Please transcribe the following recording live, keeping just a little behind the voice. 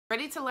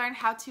Ready to learn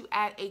how to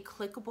add a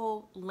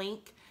clickable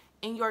link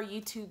in your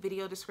YouTube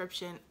video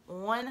description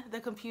on the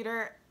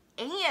computer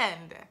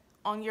and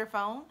on your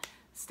phone?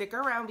 Stick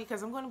around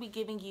because I'm going to be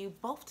giving you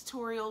both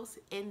tutorials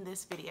in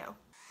this video.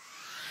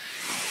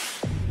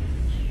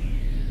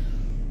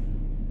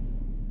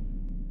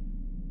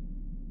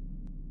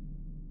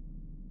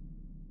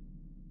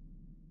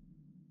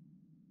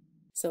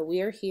 So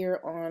we are here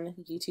on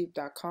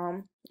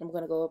youtube.com. I'm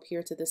going to go up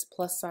here to this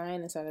plus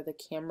sign inside of the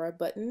camera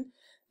button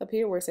up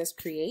here where it says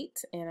create,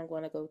 and I'm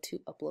going to go to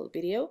upload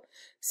video.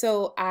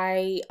 So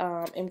I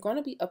am going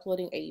to be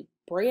uploading a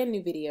brand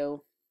new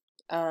video,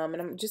 and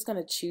I'm just going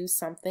to choose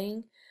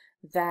something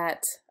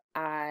that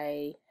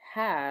I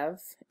have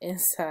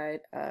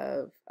inside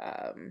of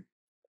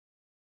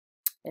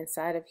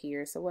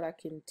here. So what I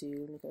can do,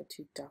 let me go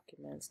to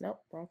documents. Nope,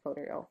 wrong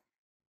folder, y'all.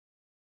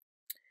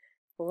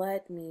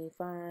 Let me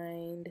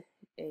find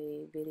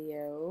a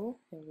video,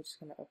 and we're just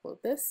going to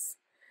upload this.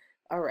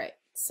 All right,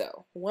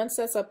 so once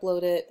that's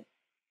uploaded,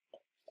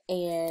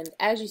 and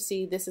as you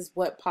see, this is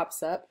what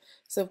pops up.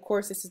 So of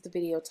course this is the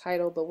video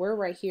title, but we're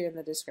right here in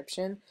the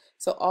description.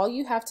 So all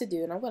you have to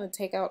do, and I'm going to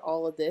take out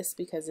all of this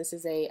because this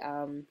is a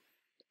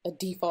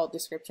default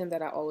description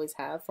that I always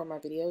have for my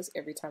videos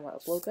every time I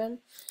upload them.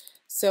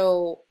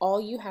 So all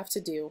you have to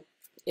do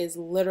is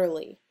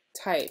literally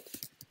type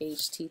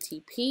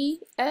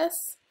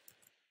https://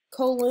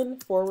 or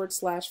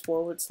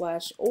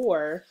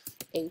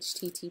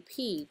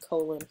http://.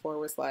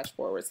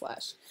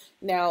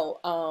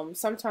 Now,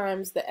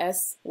 sometimes the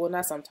S, well,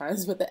 not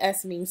sometimes, but the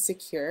S means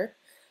secure.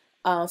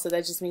 So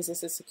that just means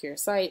it's a secure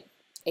site.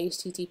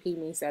 HTTP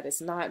means that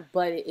it's not,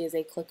 but it is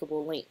a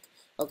clickable link.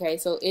 Okay,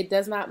 so it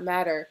does not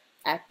matter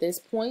at this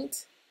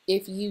point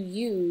if you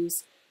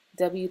use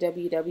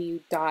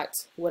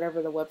www.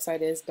 whatever the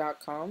website is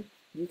 .com.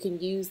 You can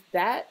use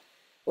that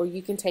or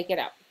you can take it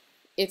out.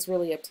 It's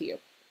really up to you.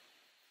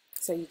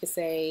 So you could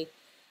say,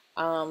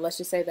 let's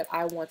just say that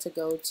I want to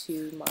go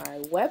to my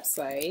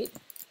website.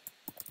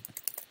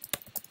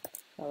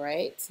 All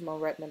right,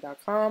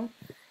 SymoneRedmond.com.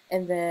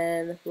 And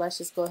then let's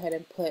just go ahead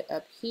and put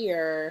up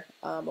here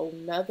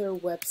another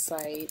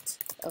website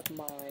of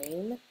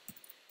mine.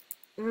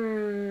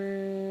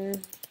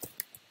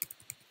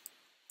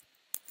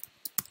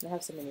 I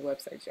have so many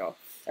websites, y'all.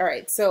 All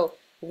right, so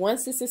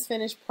once this is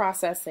finished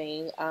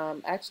processing,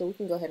 actually we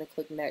can go ahead and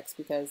click next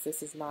because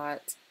this is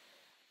not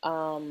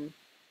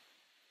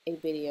a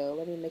video.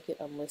 Let me make it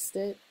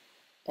unlisted,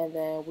 and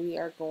then we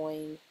are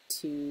going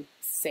to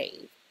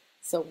save.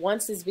 So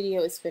once this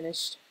video is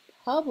finished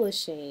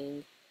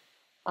publishing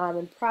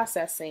and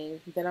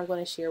processing, then I'm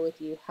going to share with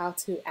you how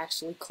to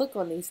actually click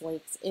on these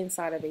links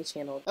inside of a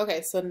channel.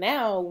 Okay, so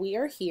now we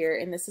are here,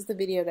 and this is the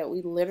video that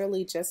we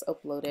literally just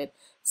uploaded.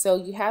 So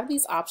you have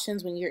these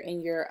options when you're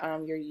in your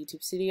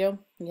YouTube studio.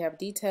 You have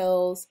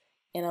details,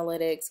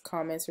 analytics,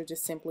 comments, or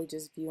just simply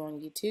just view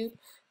on YouTube.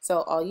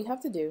 So all you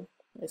have to do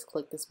is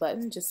click this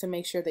button just to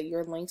make sure that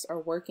your links are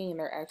working and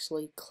they're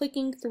actually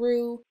clicking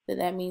through. Then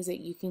that means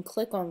that you can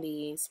click on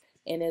these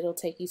and it'll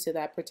take you to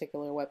that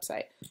particular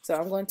website. So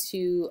I'm going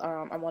to,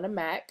 I'm on a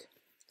Mac.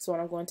 So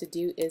what I'm going to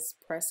do is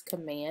press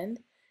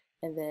Command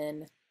and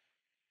then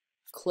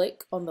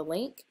click on the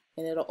link,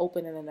 and it'll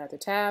open in another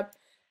tab.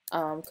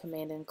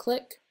 Command and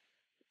click,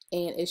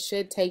 and it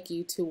should take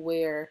you to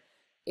where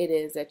it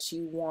is that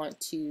you want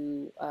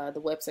to,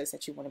 the websites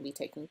that you want to be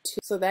taken to.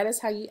 So that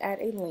is how you add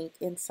a link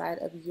inside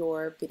of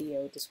your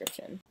video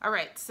description. All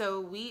right,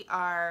 so we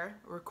are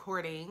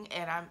recording,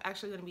 and I'm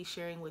actually going to be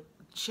sharing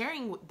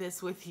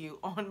this with you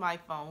on my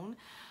phone.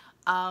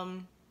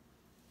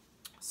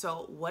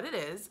 So what it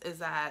is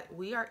that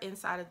we are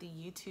inside of the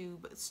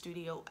YouTube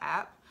Studio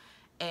app.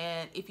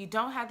 And if you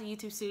don't have the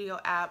YouTube Studio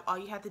app, all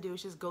you have to do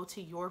is just go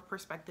to your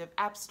prospective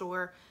app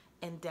store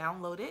and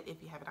download it.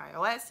 If you have an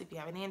iOS, if you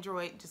have an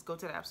Android, just go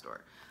to the app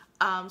store.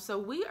 So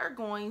we are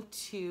going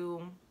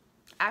to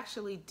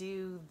actually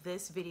do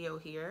this video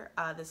here,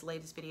 this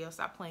latest video,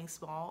 Stop Playing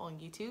Small, on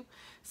YouTube.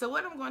 So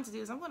what I'm going to do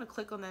is I'm going to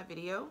click on that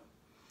video,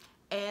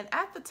 and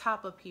at the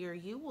top up here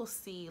you will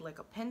see like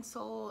a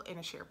pencil and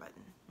a share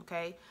button.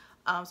 Okay,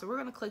 so we're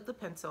going to click the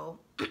pencil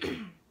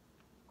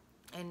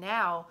and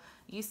now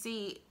you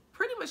see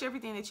pretty much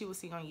everything that you will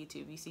see on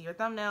YouTube. You see your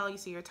thumbnail, you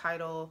see your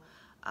title,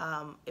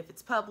 if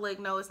it's public,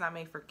 no, it's not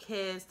made for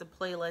kids, the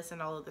playlist,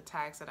 and all of the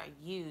tags that I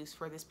use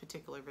for this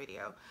particular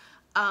video.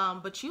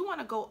 But you want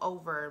to go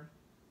over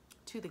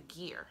to the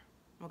gear.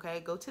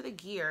 Okay, go to the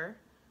gear,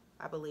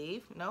 I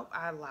believe. Nope,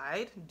 I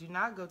lied. Do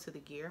not go to the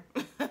gear.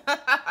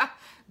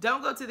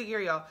 Don't go to the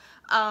gear, y'all.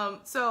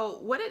 So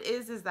what it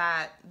is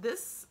that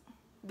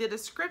the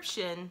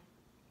description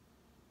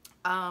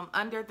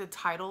under the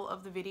title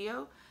of the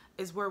video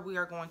is where we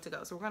are going to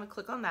go. So we're going to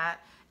click on that,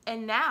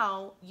 and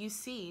now you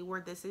see where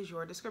this is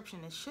your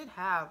description. It should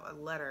have a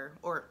letter,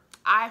 or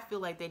I feel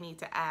like they need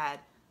to add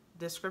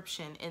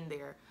description in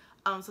there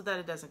so that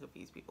it doesn't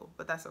confuse people,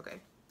 but that's okay.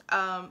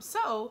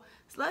 So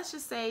let's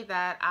just say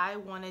that I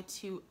wanted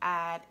to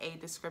add a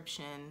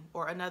description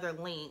or another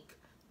link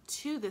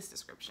to this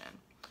description.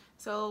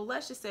 So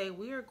let's just say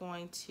we are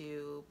going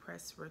to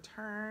press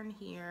return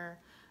here,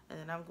 and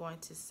then I'm going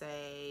to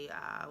say,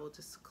 we'll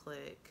just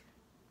click,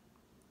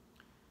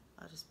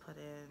 I'll just put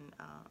in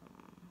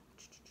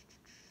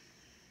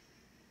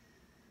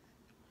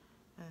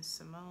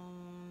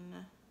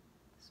Symone,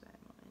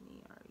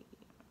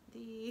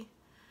 Symone.com/YouTube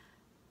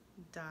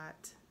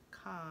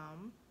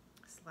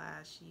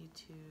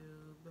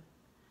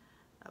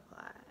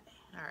apply.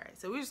 All right,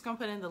 so we're just gonna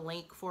put in the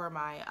link for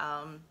my,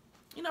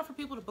 you know, for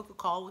people to book a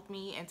call with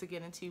me and to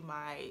get into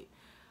my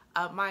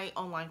my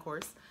online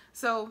course.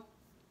 So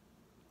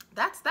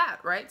that's that,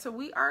 right? So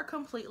we are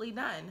completely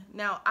done.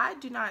 Now I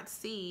do not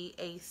see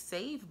a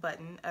save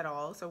button at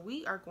all, so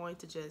we are going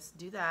to just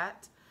do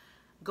that.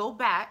 Go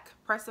back,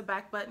 press the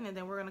back button, and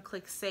then we're gonna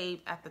click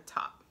save at the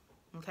top.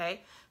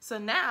 Okay, so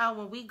now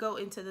when we go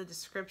into the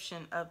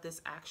description of this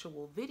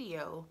actual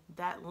video,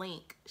 that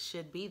link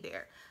should be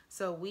there.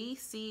 So we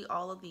see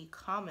all of the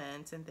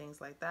comments and things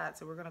like that.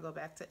 So we're gonna go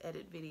back to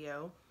edit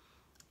video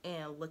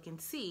and look and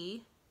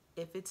see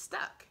if it's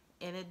stuck,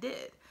 and it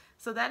did.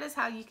 So that is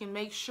how you can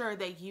make sure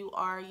that you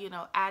are, you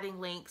know, adding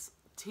links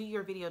to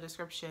your video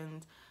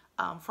descriptions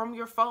from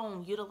your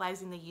phone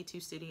utilizing the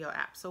YouTube Studio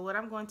app. So what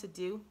I'm going to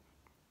do,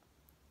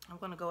 I'm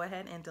going to go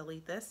ahead and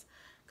delete this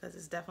because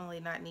it's definitely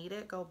not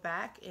needed. Go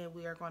back and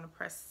we are going to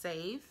press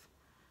save,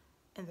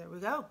 and there we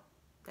go.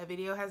 That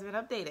video has been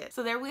updated.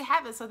 So there we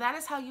have it. So that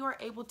is how you are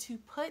able to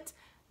put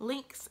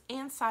links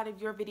inside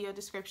of your video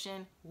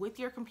description with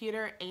your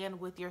computer and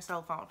with your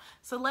cell phone.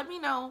 So let me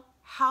know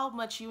how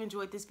much you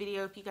enjoyed this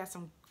video, if you got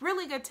some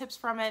really good tips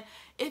from it,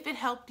 if it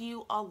helped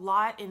you a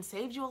lot and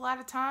saved you a lot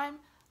of time.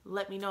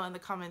 Let me know in the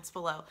comments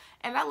below.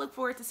 And I look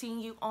forward to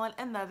seeing you on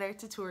another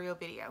tutorial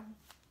video.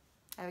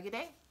 Have a good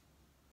day.